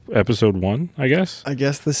episode 1, I guess. I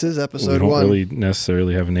guess this is episode 1. We don't really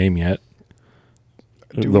necessarily have a name yet.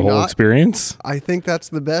 Do the we whole not? experience? I think that's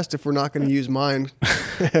the best if we're not going to use mine.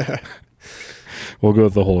 We'll go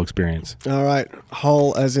with the whole experience. All right.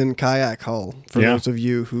 Hull as in kayak hull, for Yeah. those of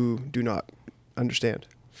you who do not understand.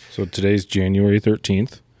 So today's January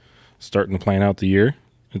 13th. Starting to plan out the year,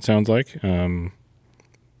 it sounds like.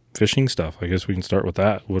 Fishing stuff. I guess we can start with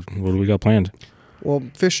that. What do we got planned? Well,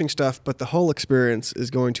 fishing stuff, but the whole experience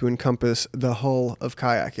is going to encompass the hull of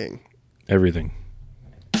kayaking. Everything.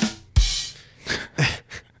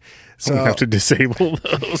 So I'm going to have to disable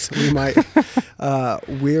those. we might.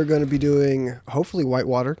 We're going to be doing, hopefully,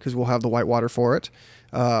 whitewater, because we'll have the whitewater for it.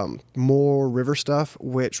 More river stuff,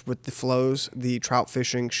 which with the flows, the trout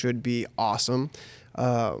fishing should be awesome.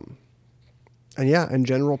 And yeah, in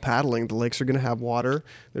general, paddling. The lakes are going to have water.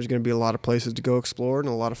 There's going to be a lot of places to go explore and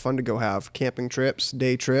a lot of fun to go have. Camping trips,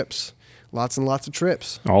 day trips, lots and lots of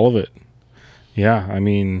trips. All of it. Yeah, I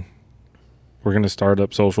mean, we're going to start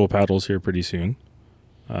up social paddles here pretty soon.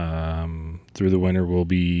 Through the winter, we'll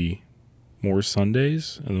be more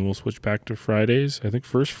Sundays, and then we'll switch back to Fridays. I think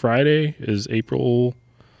first Friday is April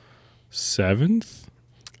 7th.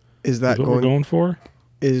 Is that what we're going for?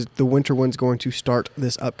 Is the winter ones going to start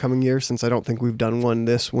this upcoming year, since I don't think we've done one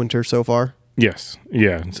this winter so far? Yes.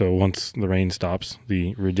 Yeah. So once the rain stops,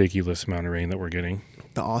 the ridiculous amount of rain that we're getting.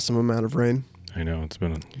 The awesome amount of rain. I know. It's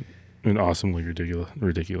been an awesomely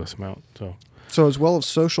ridiculous amount. So as well as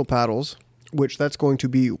social paddles, which that's going to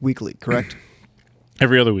be weekly, correct?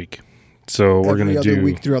 Every other week. So we're going to do... Every other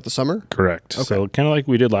week throughout the summer? Correct. Okay. So kind of like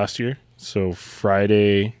we did last year. So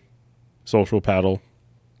Friday, social paddle.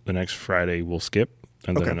 The next Friday we'll skip.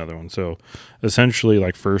 And then another one. So essentially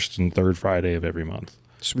like first and third Friday of every month.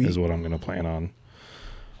 Sweet. Is what I'm going to plan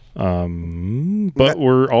on. But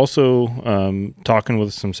we're also talking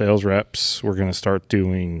with some sales reps. We're going to start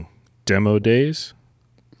doing demo days.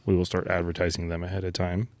 We will start advertising them ahead of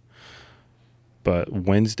time. But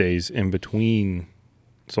Wednesdays in between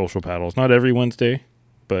social paddles, not every Wednesday,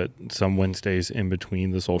 but some Wednesdays in between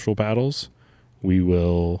the social paddles, we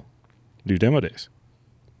will do demo days.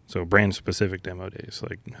 So brand-specific demo days,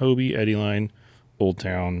 like Hobie, Eddyline, Old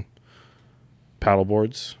Town,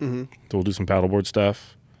 paddleboards. Mm-hmm. So we'll do some paddleboard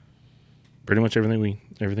stuff. Pretty much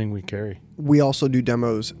everything we carry. We also do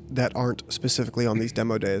demos that aren't specifically on these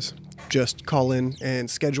demo days. Just call in and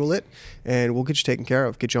schedule it, and we'll get you taken care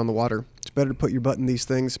of, get you on the water. It's better to put your butt in these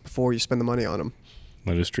things before you spend the money on them.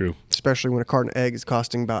 That is true. Especially when a carton of eggs is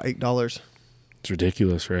costing about $8. It's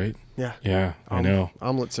ridiculous, right? Yeah. Yeah, I know.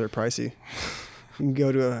 Omelets are pricey. You can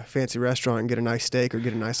go to a fancy restaurant and get a nice steak or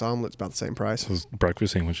get a nice omelet. It's about the same price. Those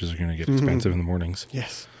breakfast sandwiches are going to get expensive in the mornings.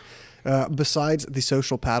 Yes. Besides the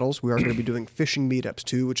social paddles, we are going to be doing fishing meetups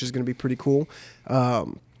too, which is going to be pretty cool.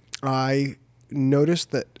 I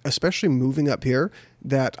noticed that, especially moving up here,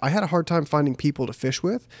 that I had a hard time finding people to fish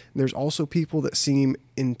with. There's also people that seem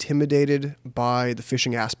intimidated by the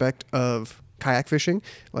fishing aspect of kayak fishing,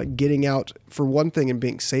 like getting out for one thing and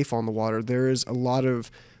being safe on the water. There is a lot of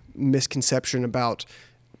misconception about,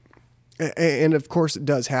 and of course it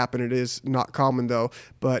does happen. It is not common though,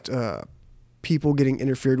 but people getting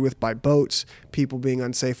interfered with by boats, people being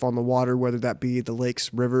unsafe on the water, whether that be the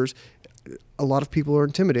lakes, rivers. A lot of people are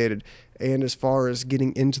intimidated. And as far as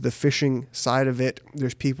getting into the fishing side of it,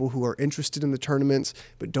 there's people who are interested in the tournaments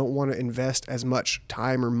but don't want to invest as much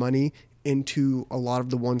time or money into a lot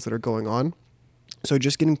of the ones that are going on. So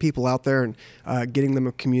just getting people out there and getting them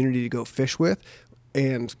a community to go fish with.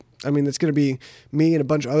 And I mean, it's going to be me and a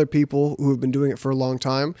bunch of other people who have been doing it for a long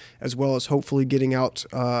time, as well as hopefully getting out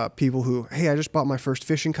people who, hey, I just bought my first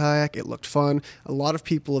fishing kayak. It looked fun. A lot of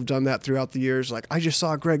people have done that throughout the years. Like, I just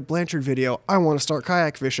saw a Greg Blanchard video. I want to start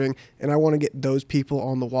kayak fishing, and I want to get those people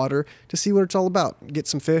on the water to see what it's all about. Get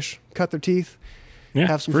some fish, cut their teeth,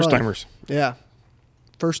 have some first fun. Timers. Yeah.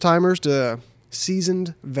 First timers to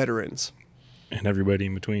seasoned veterans. And everybody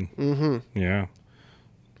in between. Mm-hmm. Yeah.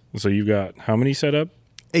 So you've got how many set up?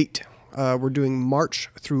 8. We're doing March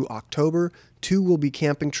through October. 2 will be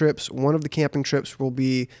camping trips. One of the camping trips will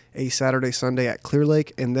be a Saturday, Sunday at Clear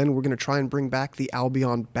Lake. And then we're going to try and bring back the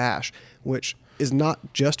Albion Bash, which is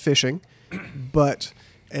not just fishing, but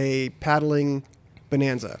a paddling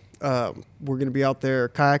bonanza. We're going to be out there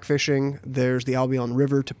kayak fishing. There's the Albion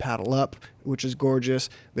River to paddle up, which is gorgeous.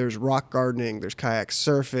 There's rock gardening. There's kayak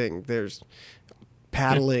surfing. There's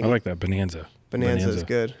paddling. I like that. Bonanza. Bonanza is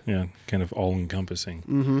good. Yeah, kind of all-encompassing.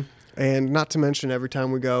 Mm-hmm. And not to mention, every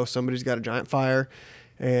time we go, somebody's got a giant fire,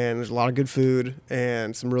 and there's a lot of good food,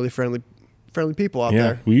 and some really friendly people out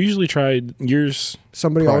there. We usually try years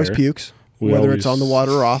Somebody prior. always pukes, whether it's on the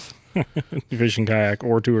water or off. Fishing kayak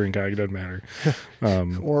or touring kayak, doesn't matter.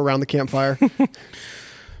 Or around the campfire.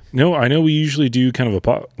 No, I know we usually do kind of a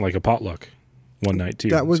potluck one night too.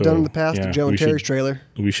 That was done in the past at Joe and Terry's trailer.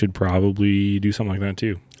 We should probably do something like that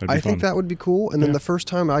too. I think that would be cool. And then the first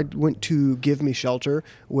time I went to Give Me Shelter,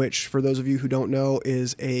 which for those of you who don't know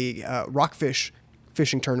is a rockfish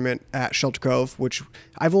fishing tournament at Shelter Cove, which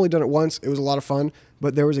I've only done it once. It was a lot of fun,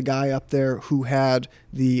 but there was a guy up there who had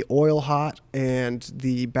the oil hot and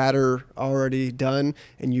the batter already done,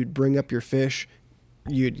 and you'd bring up your fish.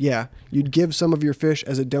 You'd give some of your fish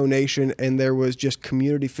as a donation, and there was just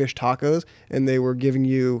community fish tacos, and they were giving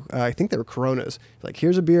you, I think they were Coronas. Like,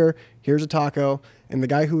 here's a beer, here's a taco, and the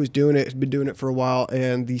guy who was doing it has been doing it for a while,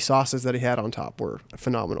 and the sauces that he had on top were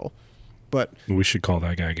phenomenal. But we should call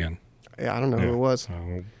that guy again. Yeah, I don't know who it was.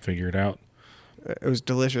 I'll figure it out. It was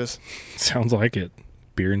delicious. Sounds like it.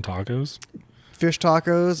 Beer and tacos? Fish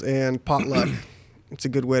tacos and potluck. It's a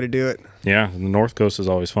good way to do it. Yeah, the North Coast is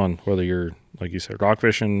always fun, whether you're, like you said, rock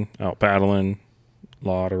fishing, out paddling, a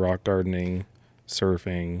lot of rock gardening,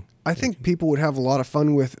 surfing. I think people would have a lot of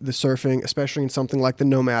fun with the surfing, especially in something like the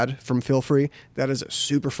Nomad from Feel Free. That is a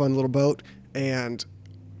super fun little boat. And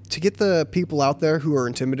to get the people out there who are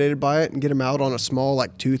intimidated by it and get them out on a small,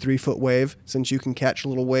 like 2-3 foot wave, since you can catch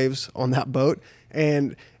little waves on that boat,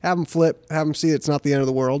 and have them flip, have them see it's not the end of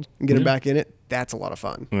the world, and get them back in it, that's a lot of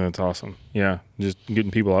fun. That's awesome. Yeah, just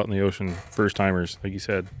getting people out in the ocean, first timers, like you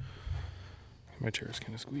said. My chair is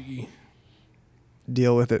kind of squeaky.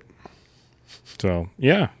 Deal with it. So,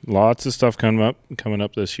 yeah, lots of stuff coming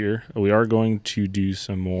up this year. We are going to do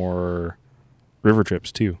some more river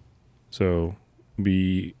trips, too. So,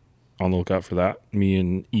 be on the lookout for that. Me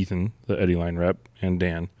and Ethan, the Eddie Line rep, and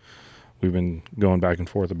Dan, we've been going back and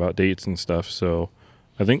forth about dates and stuff. So,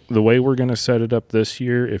 I think the way we're going to set it up this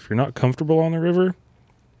year, if you're not comfortable on the river,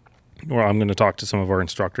 or I'm going to talk to some of our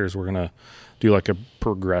instructors, we're going to do like a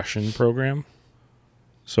progression program.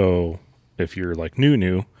 So if you're like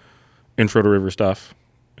new, intro to river stuff,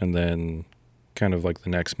 and then kind of like the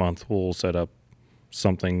next month we'll set up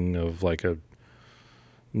something of like a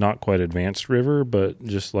not quite advanced river, but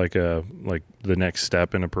just like the next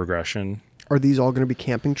step in a progression. Are these all going to be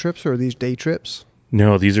camping trips, or are these day trips?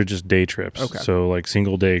 No, these are just day trips. Okay. So like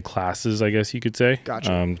single day classes, I guess you could say.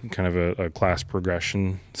 Gotcha. Kind of a class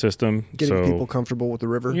progression system. Getting people comfortable with the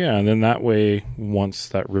river. Yeah, and then that way, once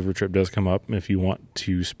that river trip does come up, if you want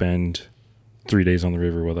to spend 3 days on the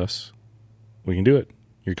river with us, we can do it.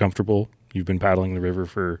 You're comfortable. You've been paddling the river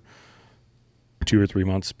for 2 or 3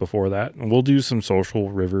 months before that. And we'll do some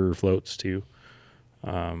social river floats too.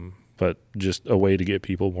 But just a way to get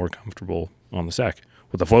people more comfortable on the Sac.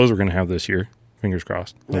 With the flows we're going to have this year, fingers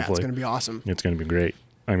crossed. Yeah, hopefully. it's going to be awesome. It's going to be great.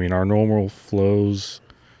 I mean, our normal flows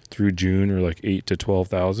through June are like 8,000 to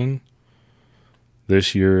 12,000.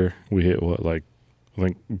 This year we hit I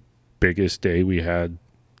think biggest day we had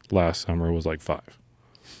last summer was like 5.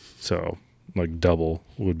 So like double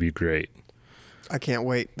would be great. I can't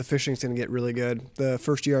wait. The fishing's going to get really good. The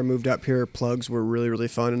first year I moved up here, plugs were really, really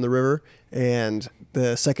fun in the river. And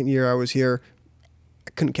the second year I was here, I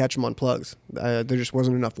couldn't catch them on plugs. There just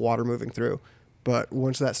wasn't enough water moving through. But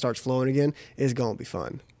once that starts flowing again, it's going to be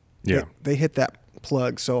fun. Yeah. They hit that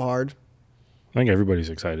plug so hard. I think everybody's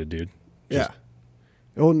excited, dude. Yeah.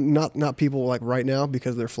 Well, not people like right now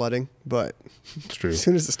because they're flooding, but It's true. as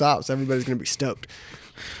soon as it stops, everybody's going to be stoked.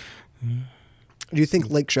 Do you think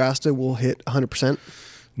Lake Shasta will hit 100%?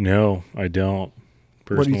 No, I don't.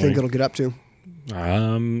 Personally. What do you think it'll get up to?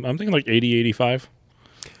 I'm thinking like 80, 85.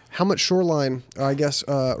 How much shoreline, or I guess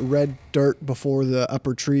red dirt before the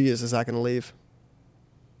upper tree is that going to leave?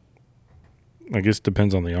 I guess it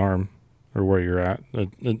depends on the arm or where you're at.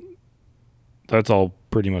 That's all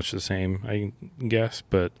pretty much the same, I guess,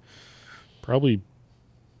 but probably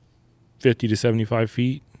 50 to 75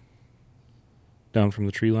 feet down from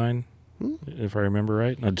the tree line, if I remember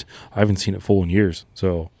right. I haven't seen it full in years,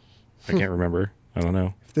 so I can't remember. I don't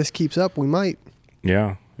know. If this keeps up, we might.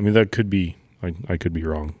 Yeah. I mean, that could be, I could be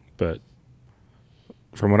wrong, but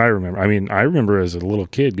from what I remember, I remember as a little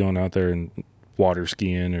kid going out there and water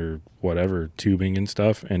skiing or whatever, tubing and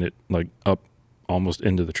stuff, and it like up almost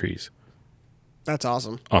into the trees. That's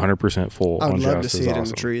awesome. 100% full. I would on love to Shasta see is it in the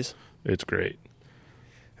awesome. trees. It's great.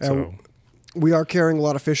 So we are carrying a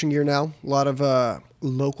lot of fishing gear now, a lot of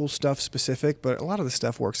local stuff specific, but a lot of the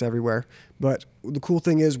stuff works everywhere. But the cool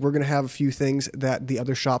thing is we're going to have a few things that the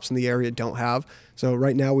other shops in the area don't have. So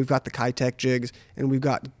right now we've got the Kitech jigs, and we've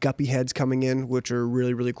got guppy heads coming in, which are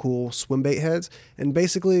really, really cool swim bait heads. And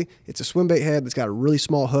basically it's a swim bait head that's got a really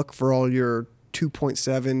small hook for all your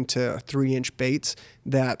 2.7 to 3 inch baits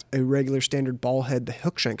that a regular standard ball head, the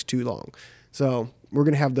hook shank's too long. So we're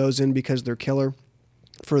going to have those in because they're killer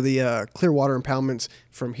for the clear water impoundments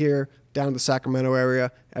from here down to the Sacramento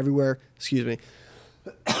area, everywhere. Excuse me.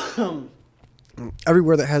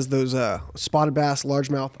 Everywhere that has those spotted bass,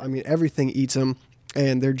 largemouth. I mean, everything eats them,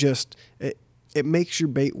 and they're just it makes your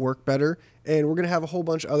bait work better. And we're going to have a whole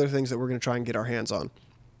bunch of other things that we're going to try and get our hands on.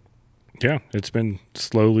 Yeah, it's been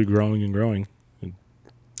slowly growing and growing.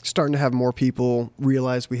 Starting to have more people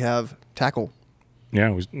realize we have tackle.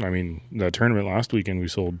 Yeah, the tournament last weekend we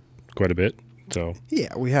sold quite a bit. So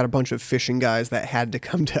yeah, we had a bunch of fishing guys that had to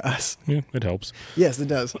come to us. Yeah, it helps. Yes, it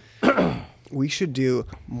does. We should do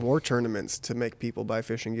more tournaments to make people buy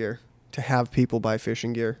fishing gear, to have people buy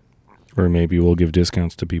fishing gear. Or maybe we'll give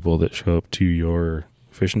discounts to people that show up to your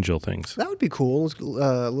Fish and Chill things. That would be cool.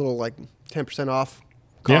 A little like 10% off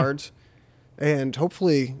cards. Yeah. And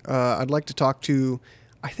hopefully I'd like to talk to,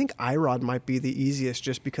 I think iRod might be the easiest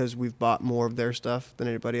just because we've bought more of their stuff than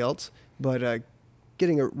anybody else. But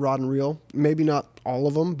getting a rod and reel, maybe not all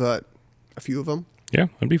of them, but a few of them. Yeah,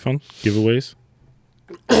 that'd be fun. Giveaways.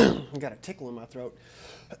 I got a tickle in my throat.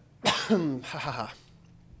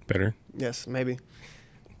 Better? Yes, maybe.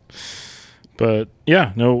 But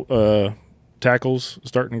yeah, no, tackles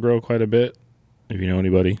starting to grow quite a bit. If you know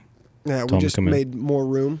anybody. Yeah, we just made more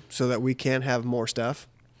room so that we can have more stuff.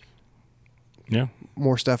 Yeah.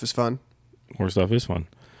 More stuff is fun. More stuff is fun.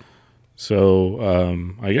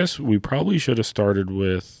 So I guess we probably should have started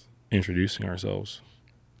with introducing ourselves.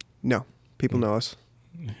 No, people know us.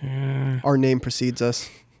 Our name precedes us.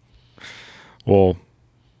 Well,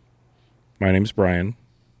 my name's Bryan.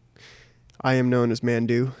 I am known as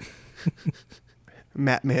Mandu.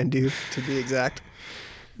 Matt Mandu, to be exact.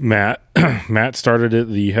 Matt started at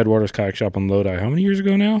the Headwaters Kayak Shop on Lodi. How many years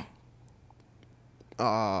ago now?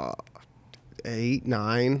 8,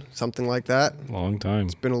 9, something like that. Long time.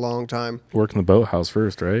 It's been a long time. Worked in the boathouse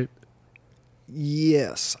first, right?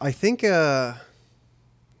 Yes. I think, yeah,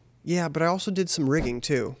 but I also did some rigging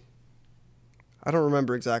too. I don't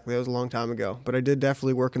remember exactly. That was a long time ago. But I did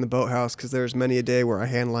definitely work in the boathouse because there's many a day where I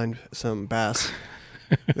handlined some bass.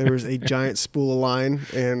 There was a giant spool of line,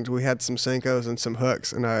 and we had some Senkos and some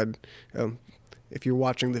hooks. And I'd, if you're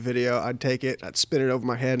watching the video, I'd take it, I'd spin it over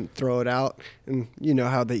my head and throw it out. And you know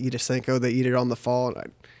how they eat a Senko. They eat it on the fall, and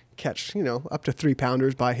I'd catch, up to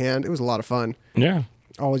 3-pounders by hand. It was a lot of fun. Yeah.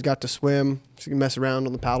 Always got to swim, so you can mess around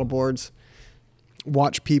on the paddle boards.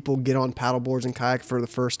 Watch people get on paddle boards and kayak for the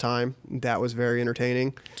first time. That was very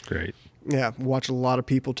entertaining. It's great. Yeah, watch a lot of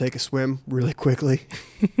people take a swim really quickly.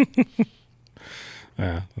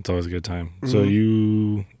 Yeah, that's always a good time. Mm-hmm. So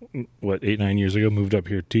you, 8, 9 years ago, moved up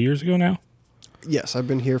here 2 years ago now? Yes, I've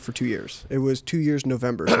been here for 2 years. It was 2 years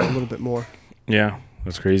November, so a little bit more. Yeah,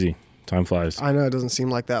 that's crazy. Time flies. I know, it doesn't seem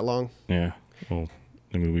like that long. Yeah, well,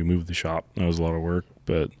 we moved the shop. That was a lot of work,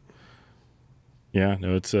 but yeah,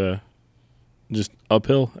 no, it's just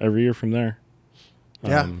uphill every year from there.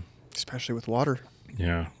 Yeah, especially with water.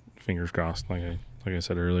 Yeah, fingers crossed, like I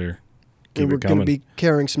said earlier. And we're going to be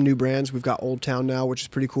carrying some new brands. We've got Old Town now, which is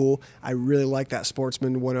pretty cool. I really like that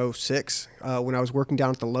Sportsman 106. When I was working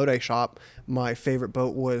down at the Lodi shop, my favorite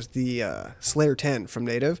boat was the Slayer 10 from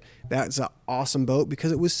Native. That's an awesome boat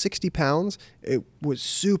because it was 60 pounds. It was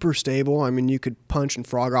super stable. I mean, you could punch and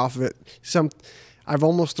frog off of it. I've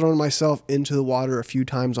almost thrown myself into the water a few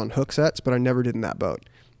times on hook sets, but I never did in that boat.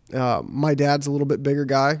 My dad's a little bit bigger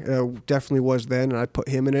guy, definitely was then, and I put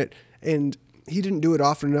him in it. And he didn't do it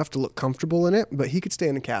often enough to look comfortable in it, but he could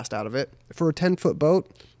stand and cast out of it. For a 10-foot boat,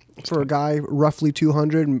 for a guy roughly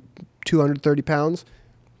 200 and 230 pounds,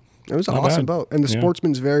 it was an awesome boat. And the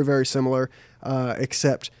Sportsman's very, very similar,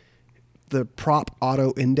 except the prop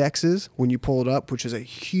auto indexes when you pull it up, which is a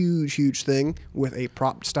huge, huge thing with a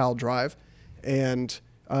prop-style drive. And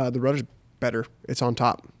the rudder's better. It's on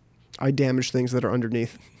top. I damage things that are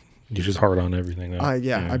underneath. You just hard on everything, though.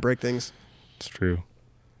 I break things. It's true.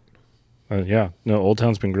 Old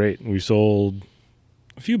Town's been great. We sold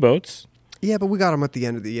a few boats. Yeah, but we got them at the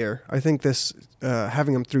end of the year. I think this,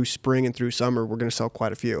 having them through spring and through summer, we're going to sell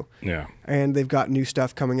quite a few. Yeah. And they've got new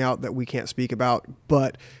stuff coming out that we can't speak about,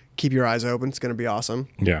 but keep your eyes open. It's going to be awesome.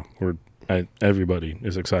 Yeah, everybody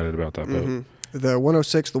is excited about that boat. Mm-hmm. The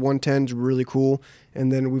 106, the 110 is really cool. And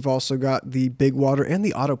then we've also got the big water and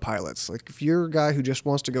the autopilots. Like if you're a guy who just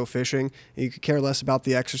wants to go fishing and you could care less about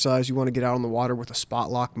the exercise, you want to get out on the water with a spot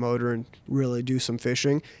lock motor and really do some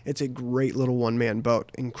fishing, it's a great little one-man boat.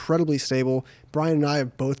 Incredibly stable. Bryan and I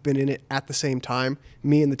have both been in it at the same time.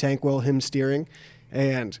 Me in the tank wheel, him steering.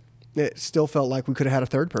 And it still felt like we could have had a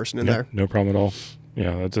third person in there. No problem at all.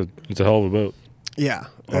 Yeah, it's a hell of a boat. Yeah.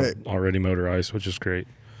 Already motorized, which is great.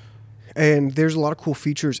 And there's a lot of cool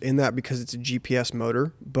features in that because it's a GPS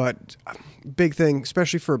motor. But big thing,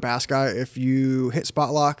 especially for a bass guy, if you hit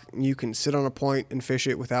spot lock, you can sit on a point and fish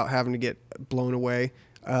it without having to get blown away.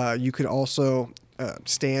 You could also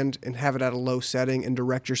stand and have it at a low setting and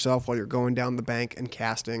direct yourself while you're going down the bank and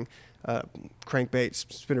casting. Crankbaits,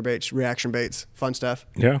 spinnerbaits, reaction baits, fun stuff.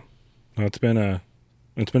 Yeah, no, it's been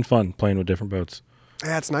fun playing with different boats.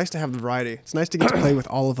 Yeah, it's nice to have the variety. It's nice to get to play with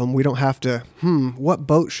all of them. We don't have to, what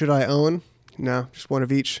boat should I own? No, just one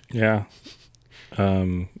of each. Yeah.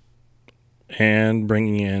 And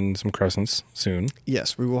bringing in some Crescents soon.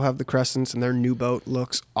 Yes, we will have the Crescents, and their new boat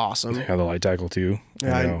looks awesome. Yeah, the light tackle too.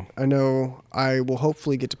 Yeah, I know. I will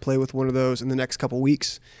hopefully get to play with one of those in the next couple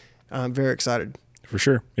weeks. I'm very excited. For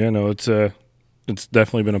sure. Yeah, no, it's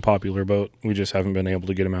definitely been a popular boat. We just haven't been able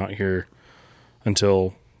to get them out here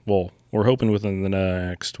until, well, we're hoping within the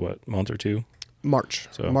next, month or two? March.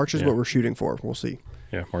 So, March is what we're shooting for. We'll see.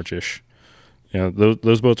 Yeah, March-ish. Yeah,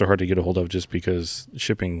 those boats are hard to get a hold of just because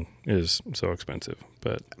shipping is so expensive.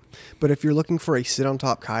 But if you're looking for a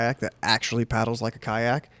sit-on-top kayak that actually paddles like a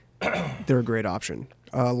kayak, they're a great option.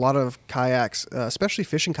 A lot of kayaks, especially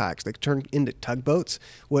fishing kayaks, they turn into tugboats,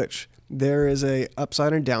 which there is a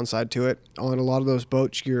upside and downside to it. On a lot of those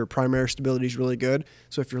boats, your primary stability is really good.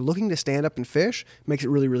 So if you're looking to stand up and fish, it makes it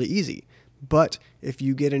really, really easy. But if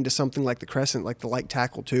you get into something like the Crescent, like the light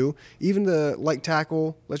tackle too, even the light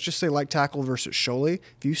tackle, let's just say light tackle versus shoalie.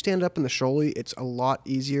 If you stand up in the shoalie, it's a lot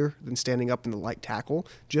easier than standing up in the light tackle.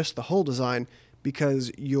 Just the hull design,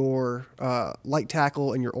 because your light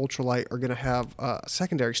tackle and your ultralight are going to have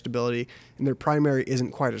secondary stability, and their primary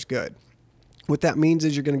isn't quite as good. What that means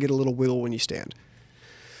is you're going to get a little wiggle when you stand.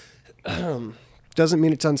 Doesn't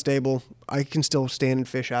mean it's unstable. I can still stand and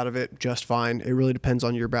fish out of it just fine. It really depends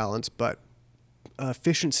on your balance, but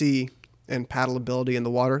efficiency and paddle ability in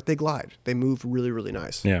the water, they glide. They move really, really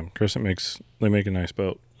nice. Yeah, Crescent they make a nice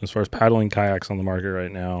boat. As far as paddling kayaks on the market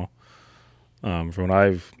right now, from what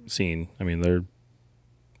I've seen, I mean,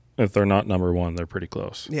 if they're not number one, they're pretty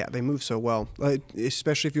close. Yeah, they move so well.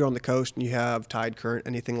 Especially if you're on the coast and you have tide current,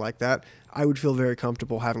 anything like that, I would feel very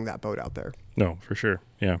comfortable having that boat out there. No, for sure.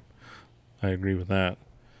 Yeah, I agree with that.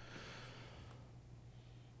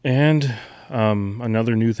 And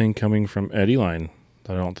another new thing coming from Eddie Line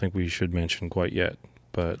that I don't think we should mention quite yet,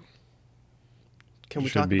 but can we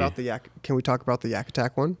talk about the Yak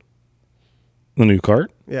Attack one? The new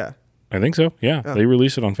cart? Yeah. I think so. Yeah. They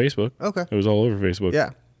released it on Facebook. Okay. It was all over Facebook.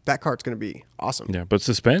 Yeah. That cart's going to be awesome. Yeah, but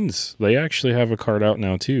Suspends, they actually have a cart out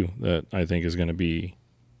now too that I think is going to be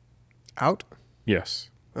out? Yes.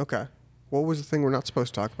 Okay. What was the thing we're not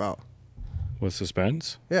supposed to talk about? With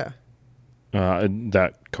Suspends? Yeah.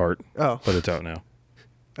 That cart. Oh. But it's out now.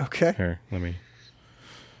 Okay. Here,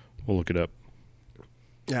 we'll look it up.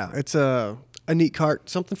 Yeah, it's a neat cart,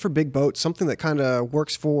 something for big boats, something that kind of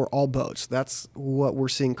works for all boats. That's what we're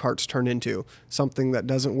seeing carts turn into, something that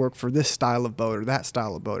doesn't work for this style of boat or that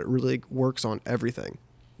style of boat. It really works on everything.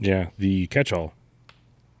 Yeah, the catch-all,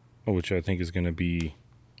 which I think is going to be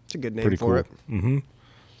it's a good name pretty for cool. it. Mm-hmm.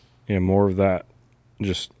 Yeah, more of that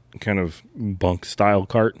just kind of bunk style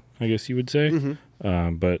cart, I guess you would say.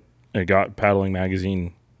 Mm-hmm. But it got Paddling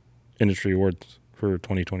Magazine Industry Awards for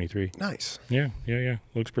 2023. Nice. Yeah.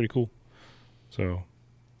 Looks pretty cool. So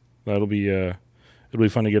it'll be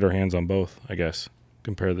fun to get our hands on both, I guess.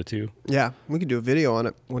 Compare the two. Yeah, we could do a video on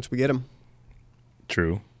it once we get them.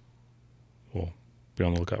 True. We'll be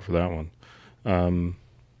on the lookout for that one.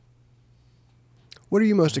 What are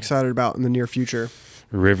you most excited about in the near future?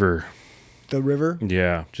 River. The river?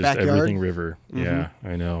 Yeah, just Backyard? everything river. Mm-hmm. Yeah,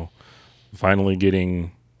 I know. Finally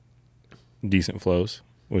getting decent flows,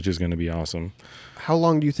 which is going to be awesome. How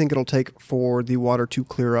long do you think it'll take for the water to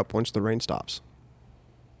clear up once the rain stops?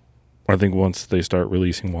 I think once they start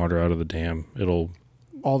releasing water out of the dam,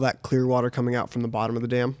 all that clear water coming out from the bottom of the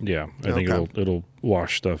dam? Yeah, I think it'll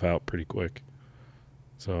wash stuff out pretty quick.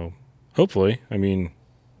 So, hopefully, I mean,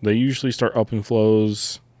 they usually start up in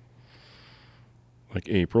flows like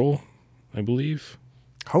April, I believe.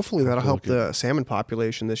 Hopefully that'll help the salmon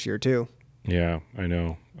population this year too. Yeah, I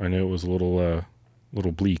know. I know it was a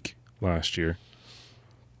little bleak last year.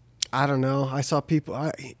 I don't know. I saw people,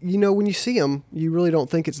 when you see them, you really don't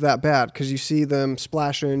think it's that bad because you see them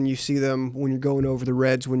splashing. You see them when you're going over the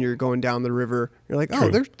reds, when you're going down the river. You're like, oh,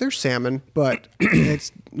 there's salmon, but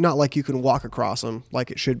it's not like you can walk across them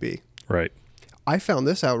like it should be. Right. I found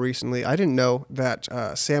this out recently. I didn't know that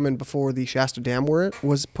salmon before the Shasta Dam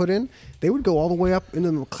was put in, they would go all the way up into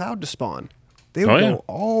the McLeod to spawn. They would go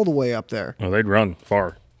all the way up there. Oh, they'd run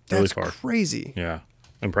far, really far. That's crazy. Yeah.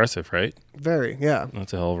 Impressive, right? Very, yeah.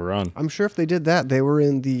 That's a hell of a run. I'm sure if they did that, they were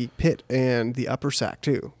in the pit and the upper sack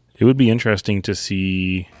too. It would be interesting to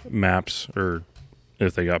see maps, or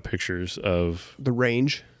if they got pictures of The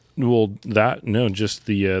range. well, just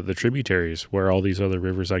the tributaries where all these other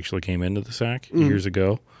rivers actually came into the Sac years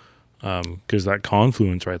ago. Because that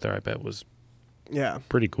confluence right there, I bet, was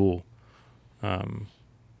pretty cool.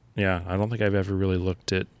 Yeah, I don't think I've ever really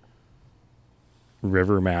looked at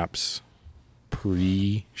river maps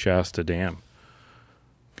pre-Shasta Dam.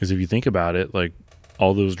 Because if you think about it, like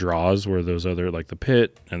all those draws where those other, like the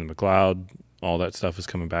Pit and the McLeod, all that stuff is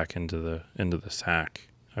coming back into the Sac.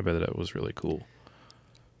 I bet that was really cool.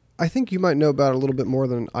 I think you might know about it a little bit more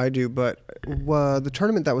than I do, but the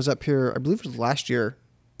tournament that was up here, I believe it was last year,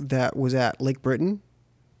 that was at Lake Britain.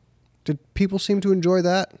 Did people seem to enjoy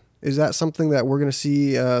that? Is that something that we're going to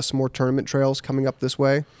see some more tournament trails coming up this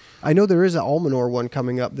way? I know there is an Almanor one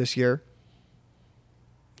coming up this year.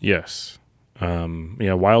 Yes.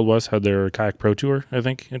 Wild West had their Kayak Pro Tour, I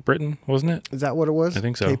think, in Britain, wasn't it? Is that what it was? I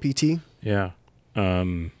think so. KPT? Yeah.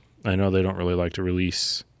 I know they don't really like to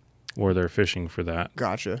release where they're fishing for that.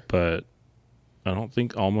 Gotcha. But I don't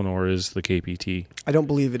think Almanor is the KPT. I don't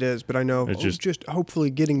believe it is, but I know it's just hopefully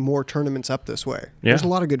getting more tournaments up this way. Yeah. There's a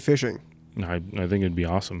lot of good fishing. I think it'd be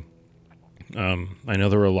awesome. I know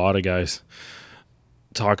there were a lot of guys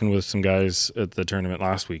talking with some guys at the tournament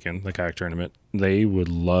last weekend, the kayak tournament. They would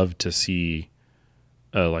love to see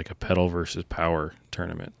like a pedal versus power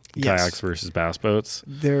tournament. Yes. Kayaks versus bass boats.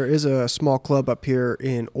 There is a small club up here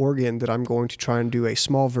in Oregon that I'm going to try and do a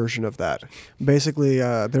small version of that. Basically,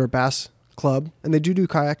 they're a bass club, and they do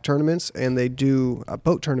kayak tournaments, and they do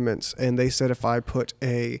boat tournaments. And they said if I put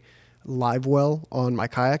a live well on my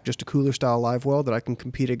kayak, just a cooler style live well, that I can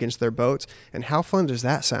compete against their boats. And how fun does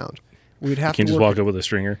that sound? We'd have you can to just walk up with a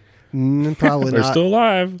stringer. Probably They're not. still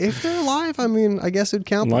alive. If they're alive, I mean, I guess it'd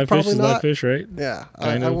count. Live but fish probably is not. live fish, right? Yeah,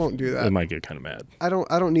 I won't do that. They might get kind of mad. I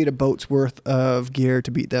don't need a boat's worth of gear to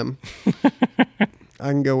beat them. I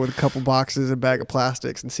can go with a couple boxes, a bag of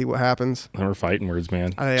plastics, and see what happens. We're fighting words,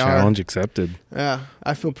 man. They Challenge are. accepted. Yeah,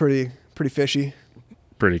 I feel pretty fishy.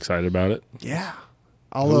 Pretty excited about it. Yeah.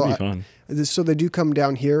 It'll be fun. So they do come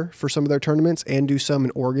down here for some of their tournaments and do some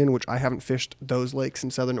in Oregon, which I haven't fished those lakes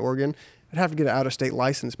in southern Oregon. I'd have to get an out-of-state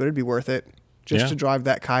license, but it'd be worth it just to drive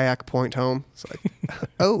that kayak point home. It's like,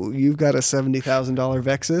 oh, you've got a $70,000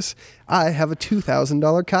 Vexus. I have a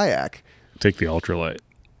 $2,000 kayak. Take the ultralight.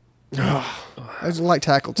 There's a light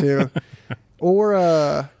tackle too. Or,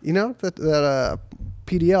 that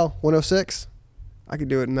PDL 106. I could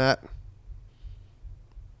do it in that.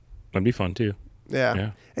 That'd be fun too.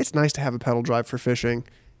 Yeah. It's nice to have a pedal drive for fishing.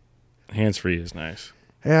 Hands-free is nice.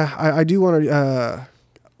 Yeah, I do want to...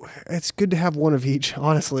 it's good to have one of each,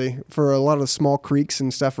 honestly. For a lot of the small creeks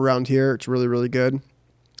and stuff around here, it's really, really good.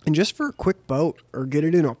 And just for a quick boat or get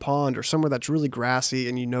it in a pond or somewhere that's really grassy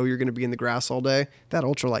and you know you're going to be in the grass all day, that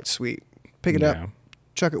ultralight's sweet. Pick it up,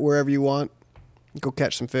 chuck it wherever you want, go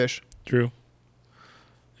catch some fish. True.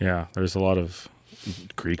 Yeah, there's a lot of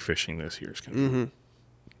creek fishing this year. It's going to be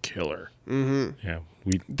killer. Mm-hmm. Yeah.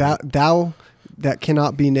 That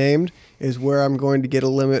cannot be named is where I'm going to get a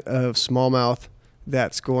limit of smallmouth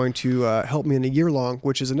that's going to help me in a year long,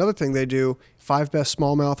 which is another thing they do. 5 best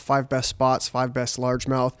smallmouth, 5 best spots, 5 best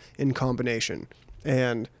largemouth in combination.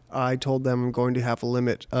 And I told them I'm going to have a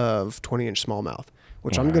limit of 20-inch smallmouth,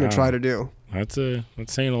 which I'm going to try to do. That's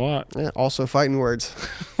saying a lot. Yeah, also fighting words.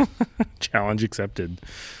 Challenge accepted.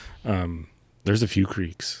 There's a few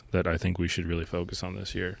creeks that I think we should really focus on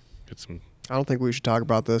this year. Get some. I don't think we should talk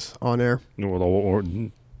about this on air. Or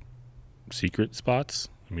secret spots.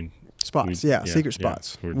 I mean, spots. Secret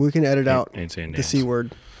spots. We can edit out the C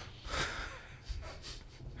word.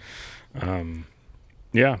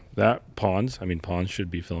 That ponds. I mean, ponds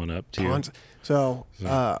should be filling up too. Ponds. So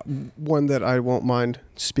one that I won't mind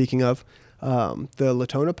speaking of, the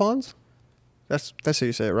Latona ponds. That's how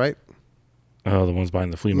you say it, right? Oh, the ones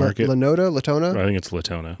behind the flea market. Latona. I think it's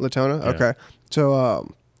Latona. Latona. Yeah. Okay.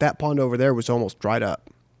 So that pond over there was almost dried up,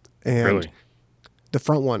 and really? The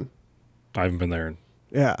front one. I haven't been there.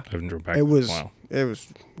 Yeah, I haven't driven back. It was. In a while. It was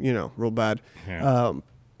real bad. Yeah.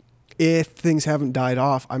 If things haven't died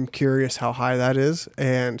off, I'm curious how high that is.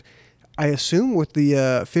 And I assume with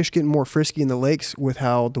the fish getting more frisky in the lakes with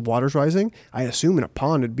how the water's rising, I assume in a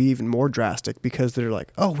pond it'd be even more drastic because they're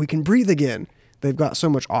like, oh, we can breathe again. They've got so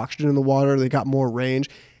much oxygen in the water. They got more range.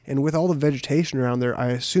 And with all the vegetation around there, I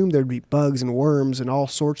assume there'd be bugs and worms and all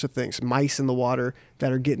sorts of things, mice in the water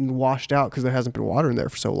that are getting washed out because there hasn't been water in there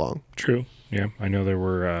for so long. True. Yeah. I know there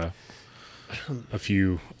were a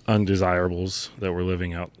few undesirables that were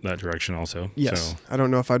living out that direction also. Yes. So. I don't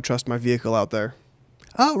know if I'd trust my vehicle out there.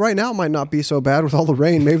 Oh, right now it might not be so bad with all the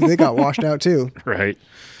rain. Maybe they got washed out too. Right.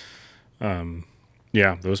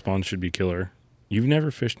 Yeah, those ponds should be killer. You've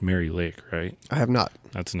never fished Mary Lake, right? I have not.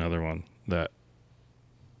 That's another one that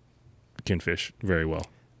can fish very well.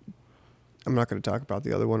 I'm not going to talk about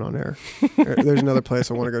the other one on air. There's another place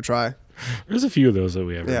I want to go try. There's a few of those that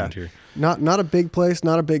we have around here. Not a big place,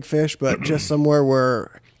 not a big fish, but just somewhere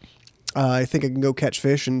where I think I can go catch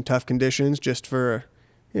fish in tough conditions just for,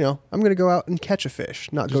 I'm going to go out and catch a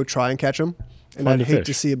fish, not just go try and catch them. And I'd hate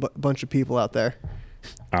to see a bunch of people out there.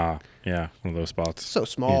 Yeah, one of those spots. So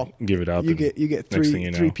small. You give it up. You get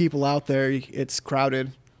three people out there. It's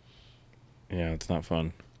crowded. Yeah, it's not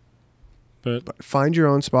fun. But find your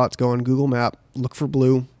own spots. Go on Google Map. Look for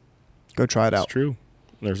blue. Go try it out. It's true.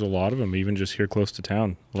 There's a lot of them, even just here close to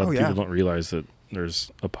town. A lot of people don't realize that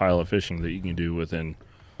there's a pile of fishing that you can do within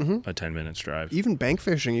a 10 minutes drive. Even bank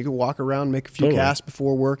fishing. You can walk around, make a few casts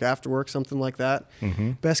before work, after work, something like that.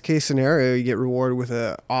 Best case scenario, you get rewarded with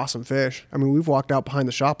an awesome fish. I mean, we've walked out behind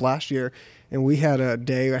the shop last year, and we had a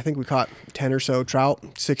day, I think we caught 10 or so trout,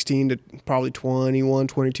 16 to probably 21,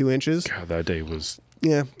 22 inches. God, that day was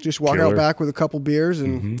Yeah, just walk out back with a couple beers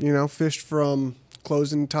and, fished from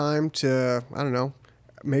closing time to, I don't know,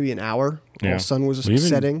 maybe an hour while the sun was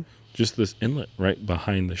setting. Just this inlet right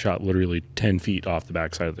behind the shop, literally 10 feet off the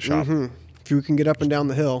backside of the shop. If you can get up and down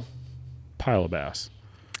the hill. Pile of bass.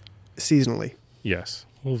 Seasonally. Yes.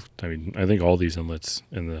 Well, I mean, I think all these inlets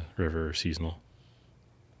in the river are seasonal.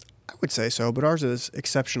 I would say so, but ours is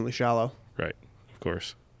exceptionally shallow. Right, of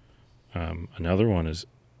course. Another one is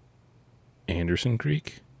Anderson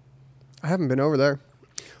Creek. I haven't been over there.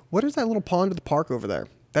 What is that little pond at the park over there?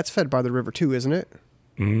 That's fed by the river too, isn't it?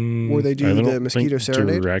 Where they do the mosquito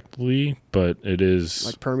serenade? Directly, but it is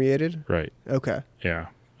like permeated. Right. Okay. Yeah.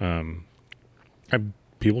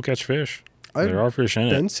 People catch fish. There are fish in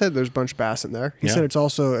it. Ben said there's a bunch of bass in there. He said it's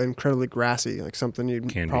also incredibly grassy, like something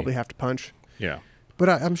you'd probably have to punch. Yeah. But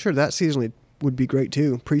I'm sure that seasonally would be great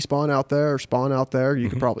too. Pre-spawn out there or spawn out there, you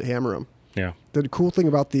could probably hammer them. Yeah. The cool thing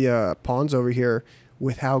about the ponds over here,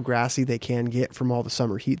 with how grassy they can get from all the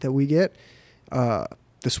summer heat that we get, the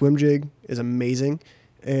swim jig is amazing.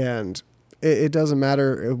 And it doesn't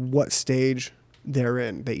matter what stage they're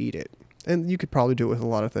in, they eat it. And you could probably do it with a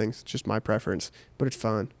lot of things. It's just my preference, but it's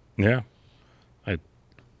fun. Yeah.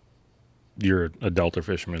 You're a delta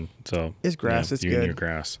fisherman, so it's grass. It's you good. And your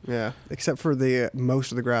grass. Yeah, except for the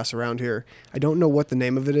most of the grass around here. I don't know what the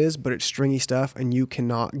name of it is, but it's stringy stuff, and you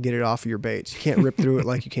cannot get it off of your baits. You can't rip through it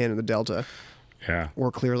like you can in the Delta. Yeah. Or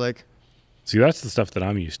Clear Lake. See, that's the stuff that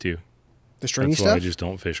I'm used to. The stringy stuff? That's why I just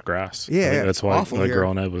don't fish grass. Yeah, that's why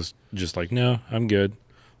growing up was just like, no, I'm good.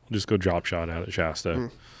 I'll just go drop shot out at Shasta.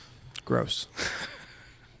 Gross.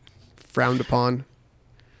 Frowned upon.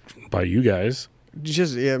 By you guys.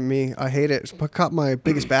 Just, me. I hate it. I caught my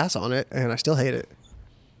biggest bass on it, and I still hate it.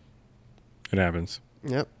 It happens.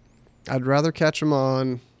 Yep. I'd rather catch them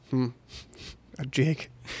on a jig,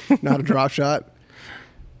 not a drop shot.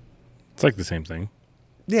 It's like the same thing.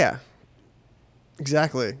 Yeah.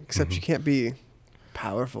 Exactly. Except you can't be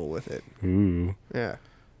powerful with it. Ooh. Yeah.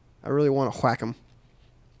 I really want to whack them.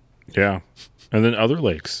 Yeah. And then other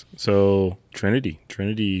lakes. So Trinity.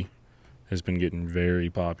 Trinity has been getting very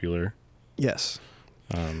popular. Yes.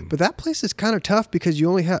 But that place is kind of tough because you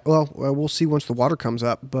only have, we'll see once the water comes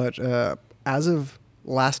up, but as of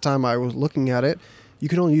last time I was looking at it, you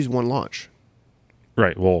could only use one launch.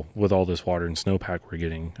 Right. Well, with all this water and snowpack we're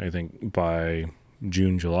getting, I think by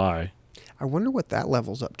June, July. I wonder what that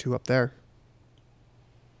level's up to up there.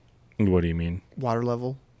 What do you mean? Water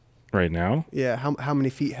level. Right now? Yeah. How many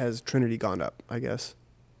feet has Trinity gone up, I guess?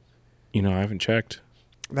 I haven't checked.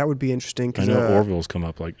 That would be interesting. I know Orville's come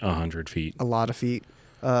up like 100 feet. A lot of feet.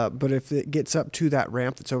 But if it gets up to that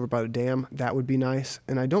ramp that's over by the dam, that would be nice.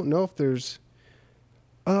 And I don't know if there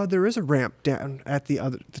is a ramp down at the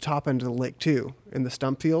top end of the lake too, in the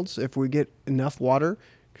stump fields. If we get enough water,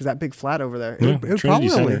 because that big flat over there, it would Trinity probably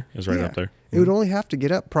Center is right up there. It would only have to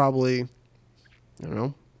get up probably,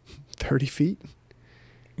 30 feet.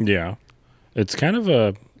 Yeah, it's kind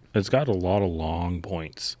of it's got a lot of long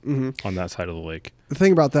points on that side of the lake. The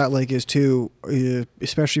thing about that lake is too,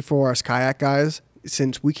 especially for us kayak guys,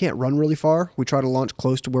 since we can't run really far, we try to launch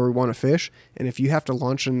close to where we want to fish. And if you have to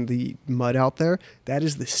launch in the mud out there, that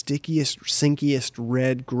is the stickiest, sinkiest,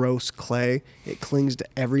 red, gross clay. It clings to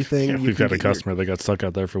everything. Yeah, we've got a customer that got stuck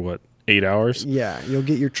out there for 8 hours? Yeah, you'll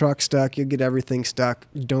get your truck stuck. You'll get everything stuck.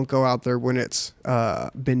 Don't go out there when it's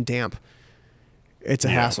been damp. It's a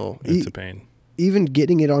hassle. It's a pain. Even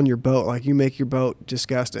getting it on your boat, like you make your boat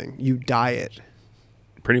disgusting. You dye it.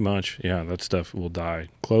 Pretty much, yeah. That stuff will die.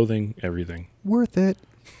 Clothing, everything. Worth it.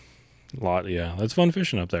 A lot, yeah. That's fun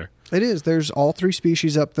fishing up there. It is. There's all 3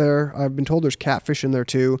 species up there. I've been told there's catfish in there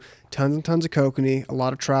too. Tons and tons of kokanee, a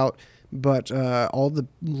lot of trout, but all the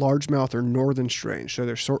largemouth are northern strains, so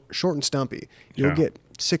they're short and stumpy. You'll get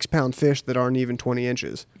 6-pound fish that aren't even 20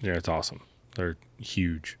 inches. Yeah, it's awesome. They're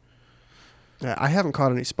huge. I haven't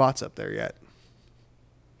caught any spots up there yet.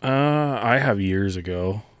 I have years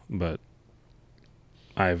ago, but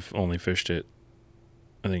I've only fished it,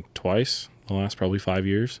 I think, twice the last probably 5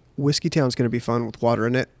 years. Whiskey Town's going to be fun with water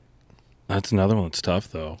in it. That's another one that's tough,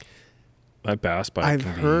 though. That bass bite I've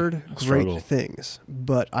can be heard a great struggle. things,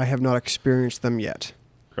 but I have not experienced them yet.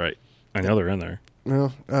 Right. I know they're in there.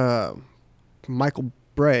 Well, Michael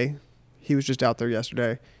Bray, he was just out there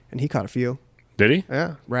yesterday, and he caught a few. Did he?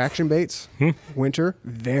 Yeah, reaction baits, winter,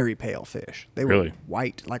 very pale fish. They were Really?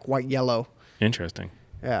 white, like white yellow. Interesting.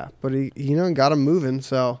 Yeah, but he got them moving.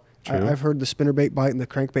 So I've heard the spinnerbait bite and the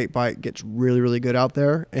crankbait bite gets really, really good out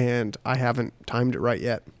there, and I haven't timed it right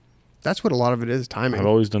yet. That's what a lot of it is, timing. I've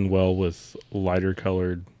always done well with lighter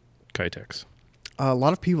colored Kitex. A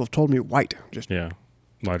lot of people have told me white. Yeah,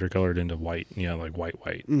 lighter colored into white. Yeah, like white.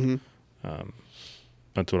 Mm-hmm.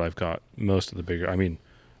 That's what I've caught. Most of the bigger. I mean,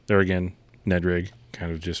 there again, Ned rig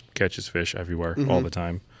kind of just catches fish everywhere all the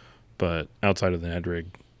time. But outside of the Ned rig,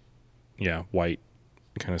 yeah, white,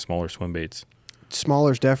 kind of smaller swim baits.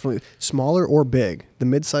 Smaller's definitely smaller or big. The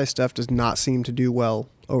mid-sized stuff does not seem to do well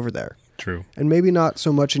over there. True. And maybe not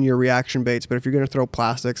so much in your reaction baits, but if you're going to throw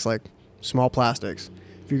plastics, like small plastics,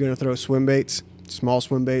 if you're going to throw swim baits, small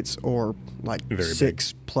swim baits, or like Very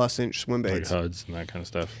 6+ inch swim baits. Like HUDs and that kind of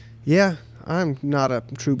stuff. Yeah, I'm not a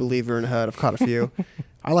true believer in HUD. I've caught a few.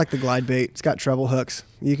 I like the glide bait. It's got treble hooks.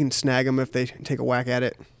 You can snag them if they take a whack at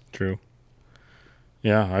it. True.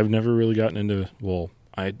 Yeah, I've never really gotten into,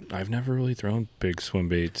 I've never really thrown big swim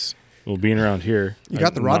baits. Well, being around here. You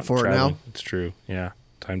got the rod for it now. It's true. Yeah.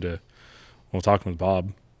 Time to, talking with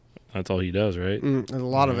Bob. That's all he does, right? And a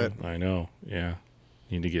lot of it. I know. Yeah.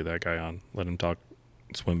 Need to get that guy on. Let him talk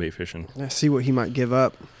swim bait fishing. Yeah, see what he might give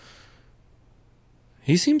up.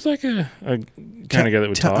 He seems like a kind of guy that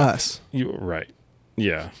would talk. To us. Right.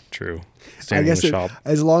 Yeah, true. I Standing guess in the shop.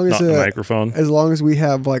 as long as not the microphone. as long as we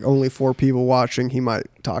have like only 4 people watching, he might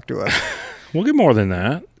talk to us. We'll get more than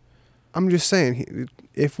that. I'm just saying,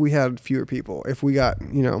 if we had fewer people, if we got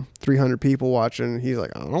 300 people watching, he's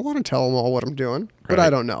like, I don't want to tell them all what I'm doing, but Right. I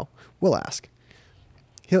don't know. We'll ask.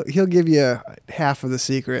 He'll give you half of the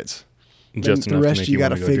secrets. Just The enough to rest make you got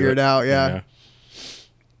to wanna go figure do it out. Yeah.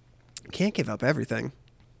 Can't give up everything.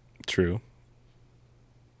 True.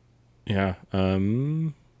 Yeah.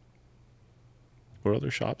 What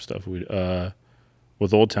other shop stuff we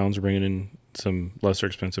with Old Towns we're bringing in some lesser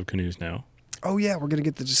expensive canoes now. Oh yeah, we're gonna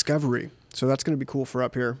get the Discovery, so that's gonna be cool for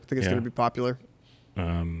up here. I think it's Yeah. gonna be popular.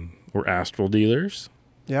 We're Astral dealers.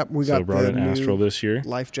 Yep, we So got brought the in Astral new this year.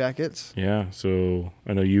 life jackets. Yeah. So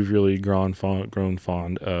I know you've really grown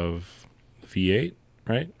fond of the V8,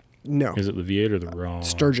 right? No, Is it the V8 or the Raw?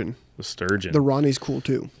 sturgeon. The Sturgeon. The Ronnie's cool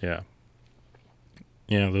too. Yeah.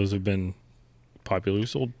 Yeah, those have been popular. We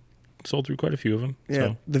sold through quite a few of them. Yeah,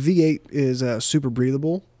 So. the V8 is super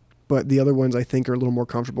breathable, but the other ones I think are a little more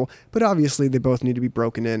comfortable. But obviously, they both need to be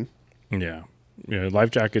broken in. Yeah. Yeah,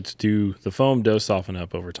 life jackets the foam does soften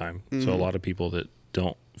up over time. Mm-hmm. So a lot of people that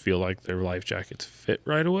don't feel like their life jackets fit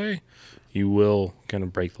right away, you will kind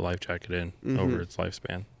of break the life jacket in Mm-hmm. over its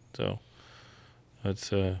lifespan. So it's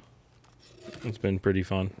been pretty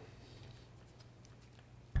fun.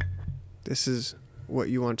 This is what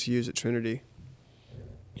you want to use at Trinity.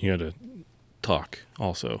 You got to talk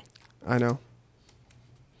also. I know.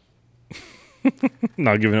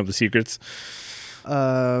 Not giving up the secrets.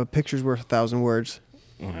 Picture's worth 1,000 words.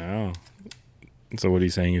 Wow. So what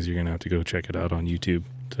he's saying is you're going to have to go check it out on YouTube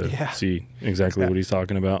to see exactly what he's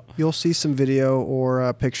talking about. You'll see some video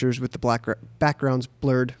or pictures with the backgrounds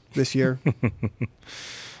blurred this year.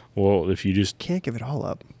 Well, if you just Can't give it all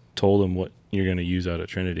up. told them what you're going to use out at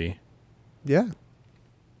Trinity, Yeah.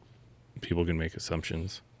 people can make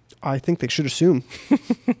assumptions. I think they should assume.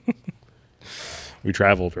 We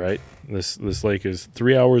traveled, right? This lake is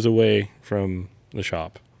 3 hours away from the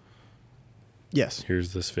shop. Yes.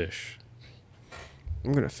 Here's this fish.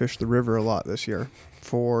 I'm going to fish the river a lot this year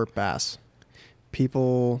for bass.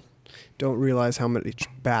 People don't realize how many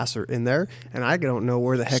bass are in there, and I don't know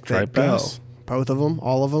where the heck Striped they go. bass? Both of them,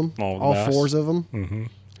 all of them, All the all bass? 4 of them. Mm-hmm.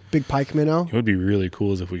 Big pike minnow. It would be really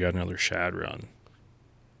cool is if we got another shad run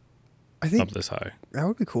I think up this high. that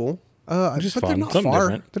would be cool. Just but fun. they're not Something far.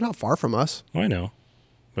 different. They're not far from us. I know.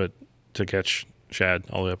 But to catch shad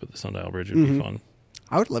all the way up at the Sundial Bridge would be fun.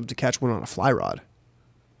 I would love to catch one on a fly rod.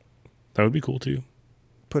 That would be cool too.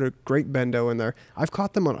 put a great bendo in there. I've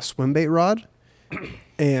caught them on a swim bait rod,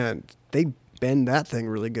 and they bend that thing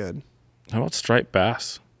really good. How about striped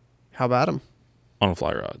bass How about them? on a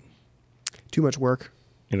fly rod? Too much work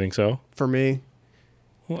You think so? for me.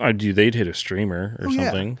 Well, they'd hit a streamer or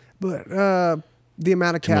something. But the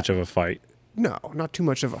amount of Too much of a fight. No, not too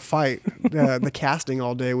much of a fight. The casting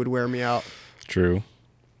all day would wear me out. True.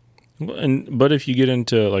 But if you get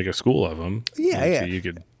into like a school of them, Yeah. you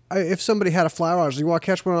could. If somebody had a fly rod, you want to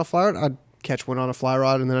catch one on a fly rod? I'd catch one on a fly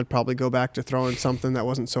rod, and then I'd probably go back to throwing something that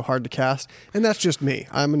wasn't so hard to cast. And that's just me.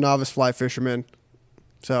 I'm a novice fly fisherman.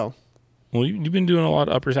 So. Well, you've been doing a lot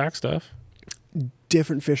of upper sack stuff.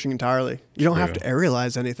 Different fishing entirely. You don't have to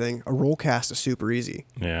aerialize anything. A roll cast is super easy.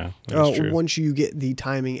 Yeah, that's true. Once you get the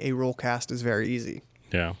timing, a roll cast is very easy.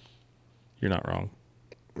 Yeah, you're not wrong.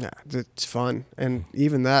 Yeah, it's fun. And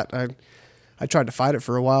even that, I tried to fight it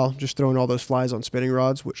for a while, just throwing all those flies on spinning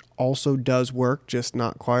rods, which also does work, just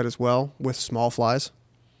not quite as well with small flies.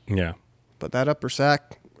 Yeah. But that upper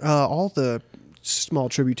sack, all the small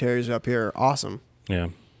tributaries up here are awesome. Yeah,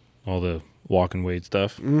 all the walk and wade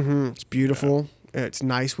stuff. Mm-hmm. It's beautiful. Yeah. It's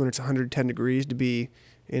nice when it's 110 degrees to be,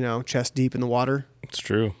 chest deep in the water. It's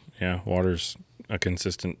true. Yeah, water's a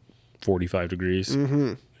consistent 45 degrees.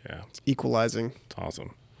 Mm-hmm. Yeah. It's equalizing. It's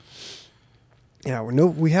awesome. Yeah,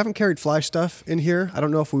 we haven't carried fly stuff in here. I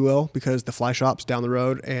don't know if we will because the fly shop's down the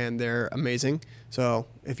road and they're amazing. So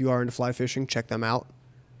if you are into fly fishing, check them out.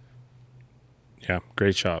 Yeah,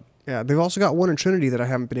 great shop. Yeah, they've also got one in Trinity that I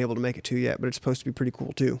haven't been able to make it to yet, but it's supposed to be pretty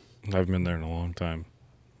cool too. I haven't been there in a long time.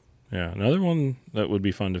 Yeah, another one that would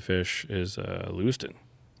be fun to fish is Lewiston.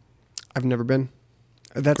 I've never been.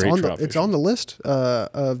 That's Great on trout it's fishing. on the list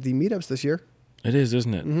of the meetups this year. It is,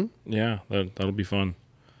 isn't it? Mm-hmm. Yeah, that'll be fun.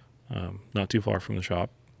 Not too far from the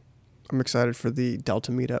shop. I'm excited for the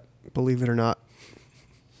Delta meetup, believe it or not.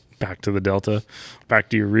 Back to the Delta, back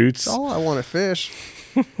to your roots. That's all I want to fish.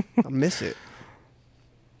 I miss it.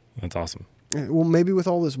 That's awesome. Well, maybe with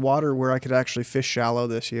all this water where I could actually fish shallow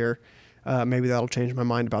this year, maybe that'll change my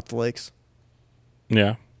mind about the lakes.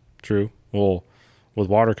 Yeah, true. Well, with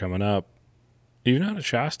water coming up, even out of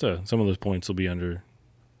Shasta, some of those points will be under.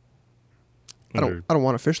 I don't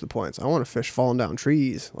want to fish the points. I want to fish falling down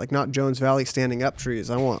trees, like not Jones Valley standing up trees.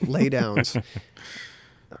 I want laydowns.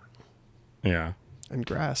 Yeah. And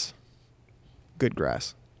grass. Good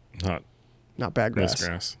grass. Not bad grass. this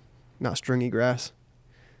grass. Not stringy grass.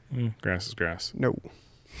 Grass is grass. No.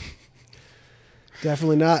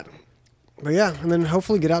 Definitely not. But yeah, and then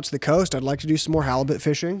hopefully get out to the coast. I'd like to do some more halibut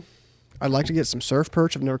fishing. I'd like to get some surf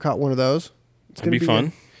perch. I've never caught one of those. It'd be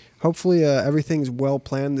fun. Hopefully everything's well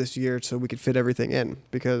planned this year so we could fit everything in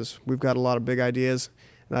because we've got a lot of big ideas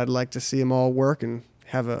and I'd like to see them all work and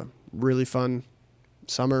have a really fun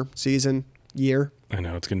summer, season, year. I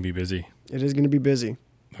know, it's going to be busy. It is going to be busy.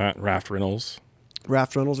 Raft rentals.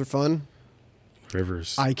 Raft rentals are fun.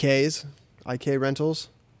 Rivers. IK rentals.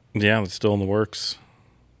 Yeah, it's still in the works.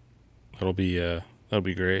 That'll be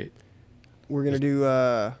great. We're going to do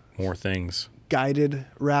more things. Guided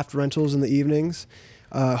raft rentals in the evenings.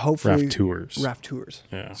 Hopefully Raft tours.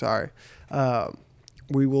 Yeah. Sorry.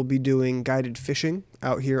 We will be doing guided fishing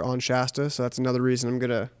out here on Shasta, so that's another reason I'm going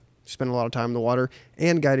to spend a lot of time in the water,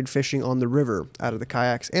 and guided fishing on the river out of the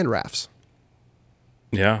kayaks and rafts.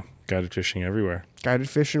 Yeah, guided fishing everywhere. Guided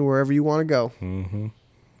fishing wherever you want to go. Mm-hmm.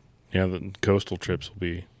 Yeah, the coastal trips will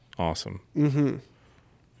be awesome. Mm-hmm.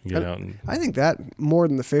 Get out and I think that more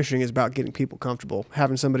than the fishing is about getting people comfortable,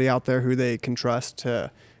 having somebody out there who they can trust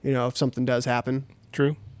to, if something does happen.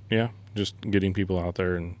 True. Yeah, just getting people out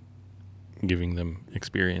there and giving them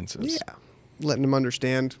experiences. Yeah, letting them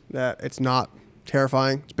understand that it's not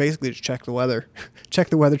terrifying. It's basically just check the weather. Check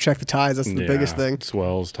the weather, check the tides. That's the biggest thing.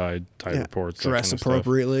 Swells, tide reports. Dress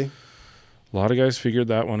appropriately. A lot of guys figured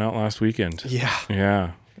that one out last weekend.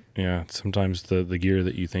 Yeah. Yeah. Sometimes the gear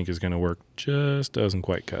that you think is going to work just doesn't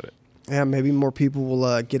quite cut it. Yeah, maybe more people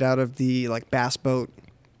will get out of the bass boat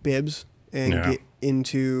bibs and get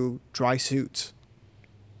into dry suits.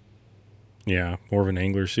 Yeah, more of an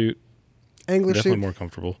angler suit. Definitely more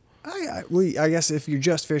comfortable. I guess if you're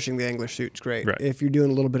just fishing, the angler suit's great. Right. If you're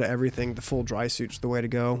doing a little bit of everything, the full dry suit's the way to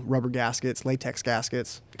go. Rubber gaskets, latex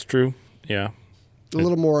gaskets. It's true. Yeah. A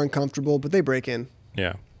little more uncomfortable, but they break in.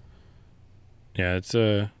 Yeah. Yeah, it's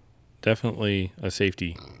definitely a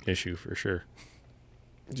safety issue for sure.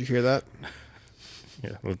 Did you hear that?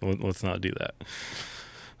 Yeah, let's not do that.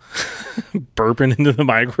 Burping into the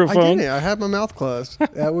microphone. I didn't. I had my mouth closed.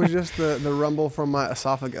 That was just the rumble from my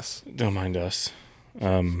esophagus. Don't mind us.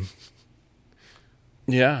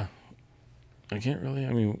 Yeah. I can't really.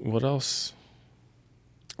 I mean, what else?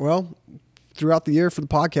 Well, throughout the year for the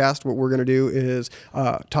podcast, what we're going to do is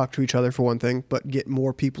talk to each other for one thing, but get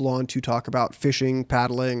more people on to talk about fishing,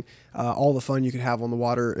 paddling, all the fun you could have on the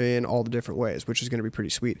water in all the different ways, which is going to be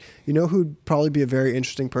pretty sweet. You know who'd probably be a very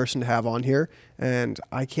interesting person to have on here? And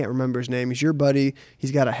I can't remember his name. He's your buddy.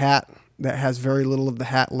 He's got a hat that has very little of the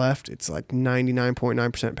hat left. It's like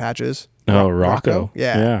 99.9% patches. Oh, Rocco.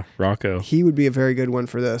 Yeah, Rocco. He would be a very good one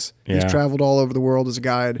for this. Yeah. He's traveled all over the world as a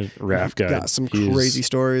guide. Raft guide. Got some crazy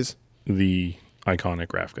stories. The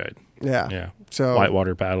iconic raft guide. Yeah. Yeah. So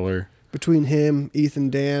whitewater paddler. Between him, Ethan,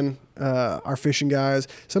 Dan, our fishing guys,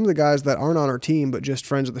 some of the guys that aren't on our team but just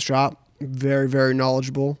friends at the shop, very, very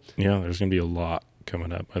knowledgeable. Yeah, there's going to be a lot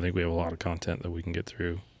coming up. I think we have a lot of content that we can get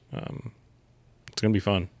through. It's going to be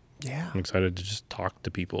fun. Yeah. I'm excited to just talk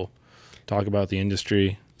to people, talk about the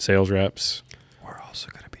industry, sales reps. We're also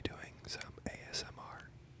going to be doing some ASMR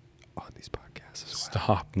on these podcasts as well.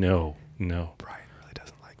 Stop. No. Bryan really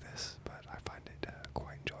doesn't like this, but I find it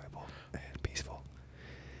quite enjoyable and peaceful.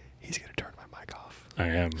 He's going to turn my mic off. I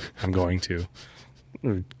am. I'm going to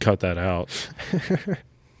cut that out.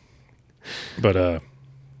 But,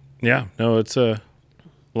 yeah, no, it's a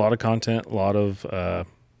lot of content, a lot of,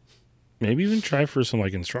 maybe even try for some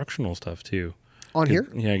like instructional stuff too. On here?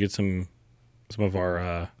 Yeah, get some of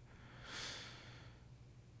our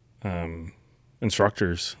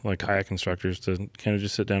instructors, like kayak instructors, to kind of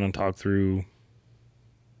just sit down and talk through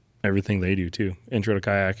everything they do too. Intro to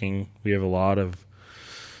kayaking. We have a lot of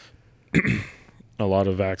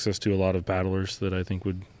access to a lot of paddlers that I think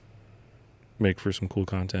would make for some cool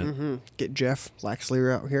content. Mm-hmm. Get Jeff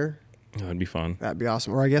Laxley out here. That'd be fun. That'd be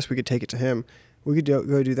awesome. Or I guess we could take it to him. We could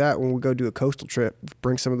go do that when we go do a coastal trip.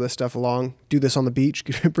 Bring some of this stuff along. Do this on the beach.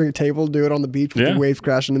 Bring a table. Do it on the beach with the waves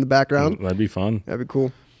crashing in the background. That'd be fun. That'd be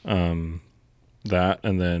cool. That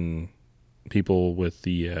and then people with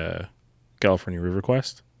the California River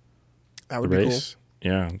Quest. That would be cool.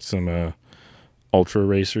 Yeah, some ultra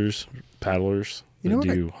racers, paddlers that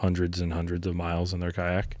do hundreds and hundreds of miles in their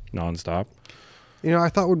kayak nonstop. You know, I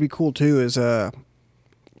thought would be cool too is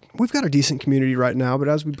we've got a decent community right now, but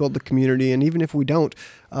as we build the community, and even if we don't,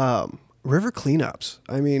 river cleanups.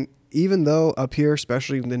 I mean, even though up here,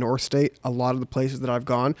 especially in the North State, a lot of the places that I've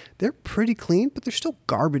gone, they're pretty clean, but there's still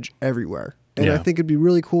garbage everywhere. And I think it'd be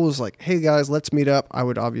really cool is like, hey guys, let's meet up. I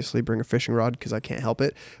would obviously bring a fishing rod because I can't help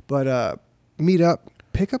it, but meet up,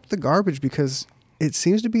 pick up the garbage because it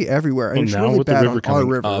seems to be everywhere. And it's really bad on our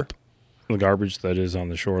river. Up, the garbage that is on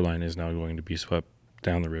the shoreline is now going to be swept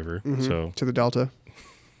down the river. Mm-hmm. So to the delta.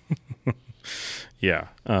 Yeah.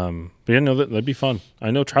 But yeah, no, that'd be fun.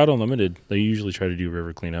 I know Trout Unlimited, they usually try to do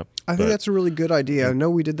river cleanup. I think that's a really good idea. I know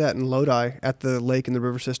we did that in Lodi at the lake in the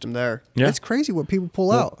river system there. Yeah. It's crazy what people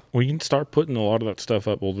pull out. We can start putting a lot of that stuff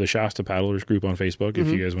up. Well, the Shasta Paddlers group on Facebook, if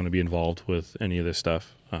you guys want to be involved with any of this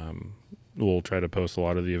stuff, we'll try to post a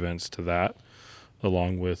lot of the events to that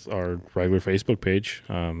along with our regular Facebook page.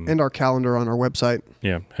 And our calendar on our website.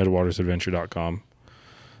 Yeah, headwatersadventure.com.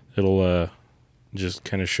 It'll just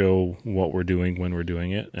kind of show what we're doing when we're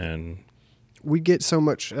doing it. And we get so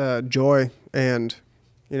much joy and,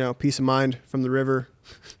 peace of mind from the river.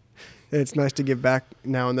 It's nice to give back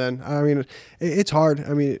now and then. I mean, it's hard.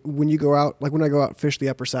 I mean, when you go out, like when I go out and fish the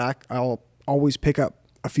upper Sac, I'll always pick up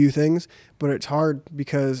a few things, but it's hard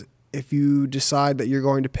because if you decide that you're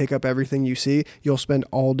going to pick up everything you see, you'll spend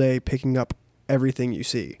all day picking up everything you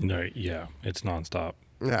see. No, yeah, it's nonstop.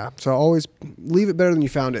 Yeah, so always leave it better than you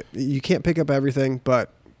found it. You can't pick up everything,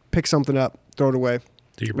 but pick something up, throw it away,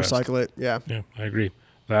 do your best. Recycle it. Yeah, I agree.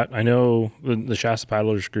 That I know the Shasta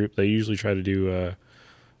Paddlers group, they usually try to do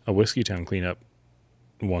a Whiskey Town cleanup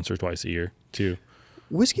once or twice a year too.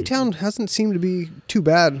 Whiskey Town hasn't seemed to be too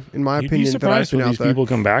bad, in my opinion. You'd be surprised what these people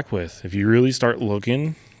come back with if you really start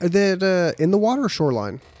looking. That in the water or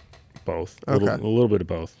shoreline? Both. Okay. A little bit of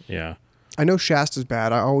both. Yeah. I know Shasta's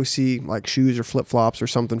bad. I always see like shoes or flip flops or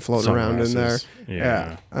something floating around in there.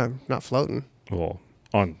 Yeah. Not floating. Well,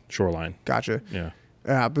 on shoreline. Gotcha. Yeah.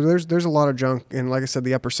 Yeah, but there's a lot of junk, and like I said,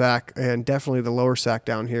 the upper Sac and definitely the lower Sac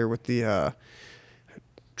down here with the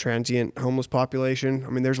transient homeless population. I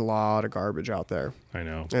mean, there's a lot of garbage out there. I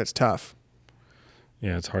know. And it's tough.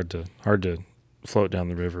 Yeah, it's hard to float down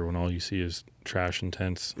the river when all you see is trash and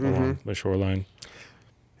tents along the shoreline.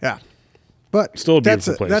 Yeah. But still a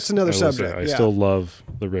beautiful place. That's another subject. I still love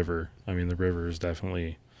the river. I mean, the river is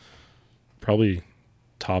definitely probably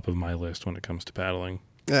top of my list when it comes to paddling.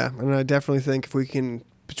 Yeah, and I definitely think if we can,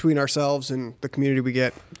 between ourselves and the community we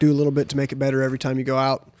get, do a little bit to make it better every time you go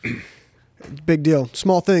out. Big deal.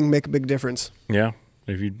 Small thing, make a big difference. Yeah.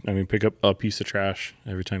 Pick up a piece of trash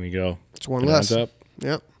every time you go. It's one less. Adds up.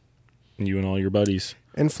 Yep. You and all your buddies.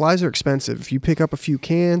 And flies are expensive. If you pick up a few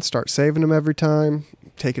cans, start saving them every time,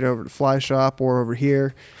 take it over to the fly shop or over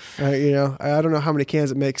here. I don't know how many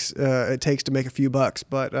cans it takes to make a few bucks,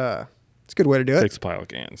 but it's a good way to do it. Takes a pile of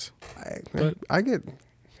cans.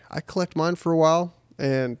 I collect mine for a while,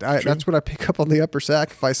 and that's what I pick up on the upper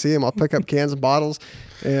sack. If I see them, I'll pick up cans and bottles,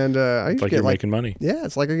 and I It's like you're making money. Yeah,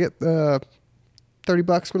 it's like I get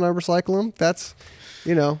 $30 when I recycle them. That's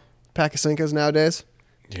pack of Cinco's nowadays.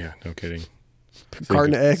 Yeah, no kidding.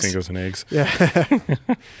 Carton of eggs. Cinco's and eggs. Yeah.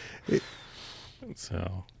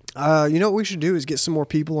 So. What we should do is get some more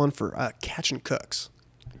people on for catch and cooks.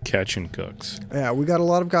 Catch and cooks. Yeah, we got a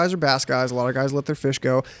lot of guys are bass guys. A lot of guys let their fish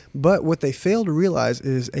go. But what they fail to realize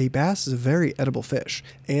is a bass is a very edible fish.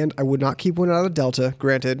 And I would not keep one out of the Delta,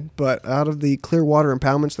 granted, but out of the clear water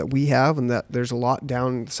impoundments that we have, and that there's a lot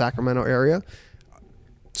down in the Sacramento area,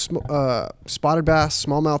 spotted bass,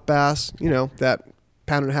 smallmouth bass, that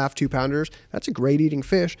pound and a half, 2 pounders, that's a great eating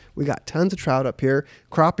fish. We got tons of trout up here.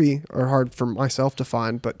 Crappie are hard for myself to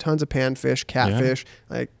find, but tons of panfish, catfish.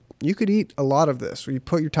 Yeah. You could eat a lot of this. You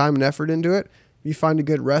put your time and effort into it. You find a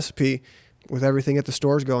good recipe with everything at the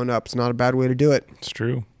stores going up. It's not a bad way to do it. It's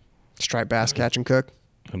true. Striped bass, catch and cook.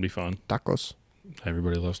 That'd be fun. Tacos.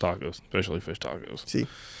 Everybody loves tacos, especially fish tacos. See?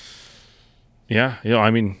 Yeah.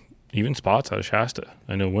 I mean, even spots out of Shasta.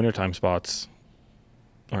 I know wintertime spots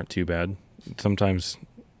aren't too bad. Sometimes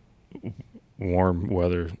warm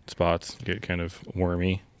weather spots get kind of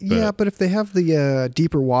wormy. But if they have the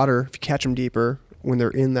deeper water, if you catch them deeper, when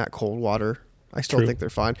they're in that cold water, I still think they're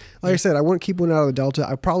fine. Like I said, I wouldn't keep one out of the Delta.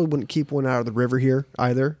 I probably wouldn't keep one out of the river here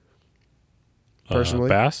either. Personally.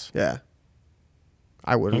 Bass? Yeah.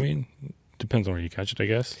 I wouldn't. I mean, depends on where you catch it, I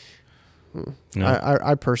guess. No.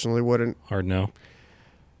 I personally wouldn't. Hard no.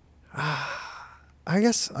 I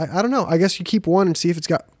guess, I don't know. I guess you keep one and see if it's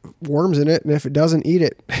got worms in it, and if it doesn't, eat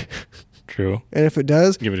it. True. And if it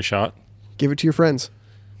does, give it a shot. Give it to your friends.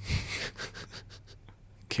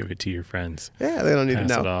 Give it to your friends. Yeah, they don't need to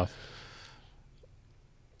know. Pass it off.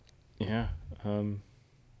 Yeah. Well,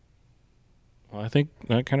 I think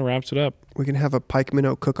that kind of wraps it up. We can have a pike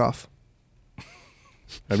minnow cook-off.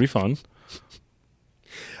 That'd be fun.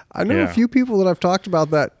 I know a few people that I've talked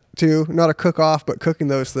about that too. Not a cook-off, but cooking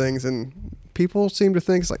those things. And people seem to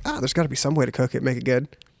think it's like, there's got to be some way to cook it, make it good.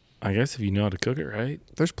 I guess if you know how to cook it right.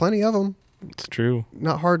 There's plenty of them. It's true.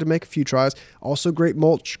 Not hard to make a few tries. Also great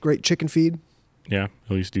mulch, great chicken feed. Yeah,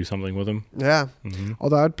 at least do something with them. Yeah. Mm-hmm.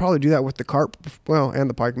 Although I'd probably do that with the carp, and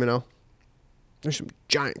the pike minnow. There's some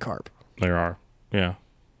giant carp. There are, yeah.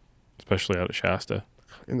 Especially out at Shasta.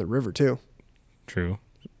 In the river, too. True.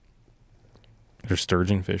 There's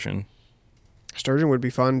sturgeon fishing. Sturgeon would be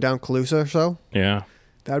fun down Calusa or so. Yeah.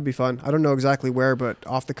 That would be fun. I don't know exactly where, but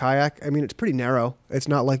off the kayak, I mean, it's pretty narrow. It's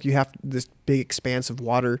not like you have this big expanse of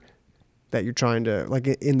water that you're trying to, like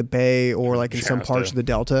in the bay or like in Shasta. some parts of the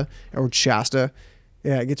Delta or Shasta.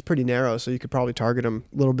 Yeah, it gets pretty narrow, so you could probably target them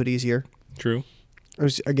a little bit easier. True. It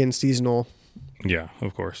was, again, seasonal. Yeah,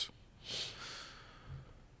 of course.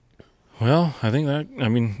 Well, I think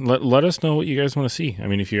let us know what you guys want to see. I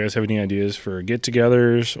mean, if you guys have any ideas for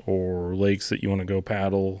get-togethers or lakes that you want to go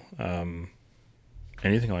paddle,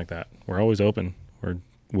 anything like that, we're always open. We're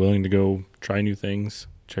willing to go try new things,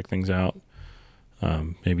 check things out.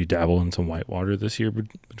 Maybe dabble in some whitewater this year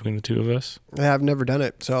between the two of us. Yeah, I've never done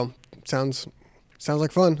it, so sounds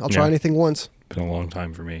like fun. I'll try anything once. Been a long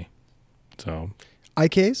time for me. So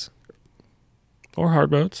IKs? Or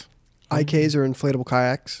hard boats. IKs are inflatable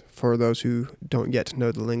kayaks for those who don't yet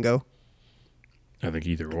know the lingo. I think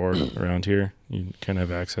either or around here. You kind of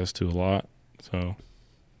have access to a lot. So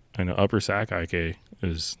I know Upper Sac IK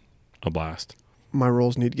is a blast. My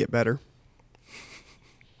rolls need to get better.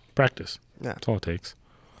 Practice. Yeah. That's all it takes.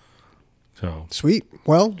 So sweet.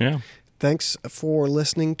 Well, yeah. Thanks for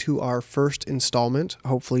listening to our first installment.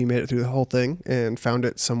 Hopefully you made it through the whole thing and found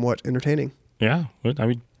it somewhat entertaining. Yeah. I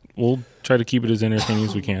mean, we'll try to keep it as entertaining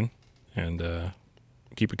as we can and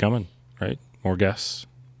keep it coming, right? More guests,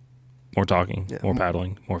 more talking, more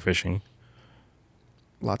paddling, more fishing.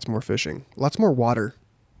 Lots more fishing. Lots more water.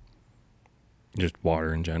 Just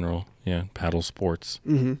water in general. Yeah. Paddle sports.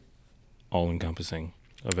 Mm-hmm. All encompassing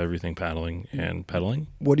of everything paddling and pedaling.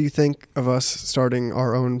 What do you think of us starting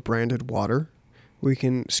our own branded water? We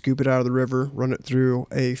can scoop it out of the river, run it through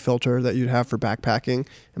a filter that you'd have for backpacking,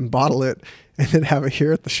 and bottle it, and then have it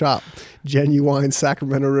here at the shop. Genuine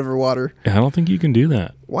Sacramento River water. I don't think you can do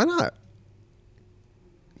that. Why not?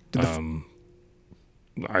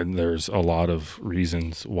 There's a lot of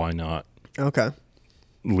reasons why not. Okay.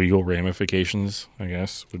 Legal ramifications, I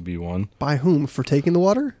guess, would be one. By whom? For taking the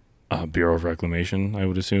water? Bureau of Reclamation, I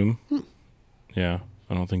would assume. Yeah.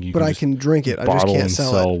 I don't think you But can I just can drink it. I just bottle can't and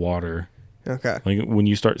sell sell it. water. Okay. Like when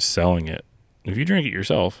you start selling it, if you drink it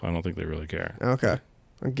yourself, I don't think they really care. Okay.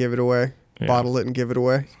 I'll give it away. Yeah. Bottle it and give it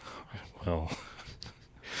away. Well,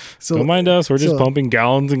 So don't mind us. We're just pumping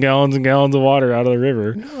gallons and gallons and gallons of water out of the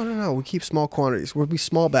river. No. We keep small quantities. We'll be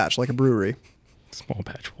small batch like a brewery. Small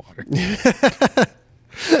batch water.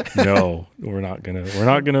 No, we're not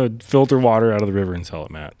gonna filter water out of the river and sell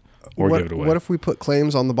it, Matt, or give it away. What if we put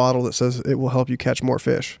claims on the bottle that says it will help you catch more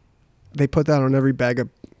fish? They put that on every bag of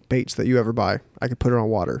baits that you ever buy. I could put it on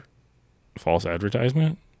water. False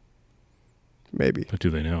advertisement? Maybe. But do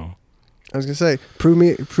they know? I was gonna say, prove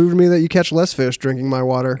to me that you catch less fish drinking my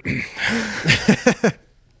water.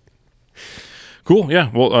 Cool.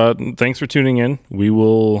 Yeah. Well, thanks for tuning in. We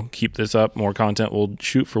will keep this up. More content. We'll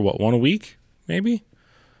shoot for one a week, maybe.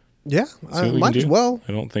 Yeah, I might as well.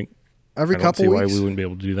 I don't think Every couple see weeks. why we wouldn't be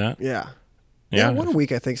able to do that. Yeah. Yeah. One a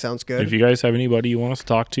week I think sounds good. If you guys have anybody you want us to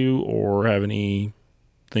talk to or have anything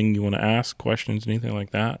you want to ask, questions, anything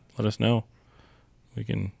like that, let us know. We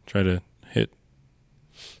can try to hit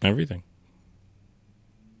everything.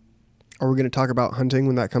 Are we going to talk about hunting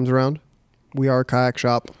when that comes around? We are a kayak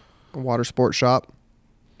shop, a water sports shop.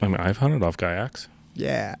 I mean, I've hunted off kayaks.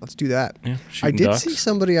 Yeah, let's do that. Yeah, I did ducks. see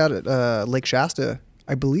somebody out at Lake Shasta.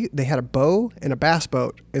 I believe they had a bow and a bass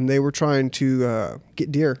boat, and they were trying to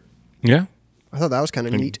get deer. Yeah. I thought that was kind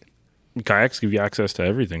of neat. Kayaks give you access to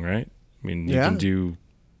everything, right? I mean, you can do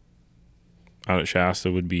out at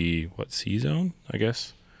Shasta would be C zone, I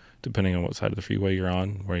guess, depending on what side of the freeway you're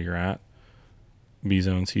on, where you're at. B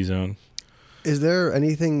zone, C zone. Is there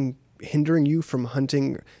anything hindering you from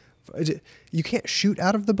hunting? You can't shoot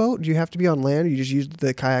out of the boat? Do you have to be on land? Or you just use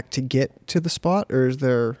the kayak to get to the spot? Or is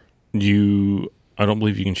there... I don't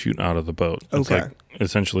believe you can shoot out of the boat. It's Okay. like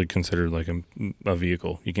essentially considered like a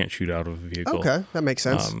vehicle. You can't shoot out of a vehicle. Okay, that makes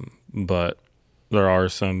sense. But there are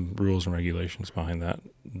some rules and regulations behind that.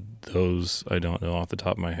 Those I don't know off the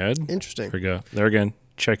top of my head. Interesting. There again,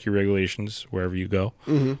 check your regulations wherever you go.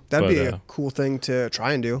 Mm-hmm. That'd be a cool thing to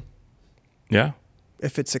try and do. Yeah.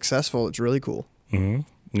 If it's successful, it's really cool. Mm-hmm.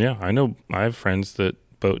 Yeah, I have friends that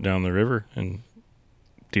boat down the river and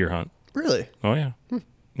deer hunt. Really? Oh, yeah.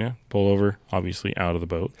 Yeah, pull over, obviously out of the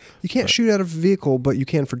boat. You can't shoot out of a vehicle, but you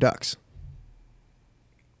can for ducks.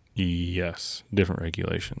 Yes, different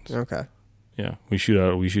regulations. Okay. Yeah, we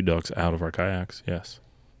shoot ducks out of our kayaks. Yes.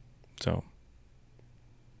 So.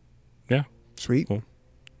 Yeah. Sweet. Cool.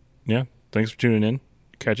 Yeah. Thanks for tuning in.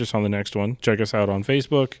 Catch us on the next one. Check us out on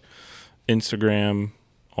Facebook, Instagram,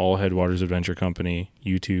 All Headwaters Adventure Company,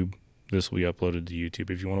 YouTube. This will be uploaded to YouTube.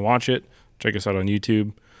 If you want to watch it, check us out on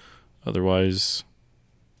YouTube. Otherwise,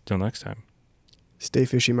 till next time. Stay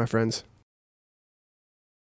fishy, my friends.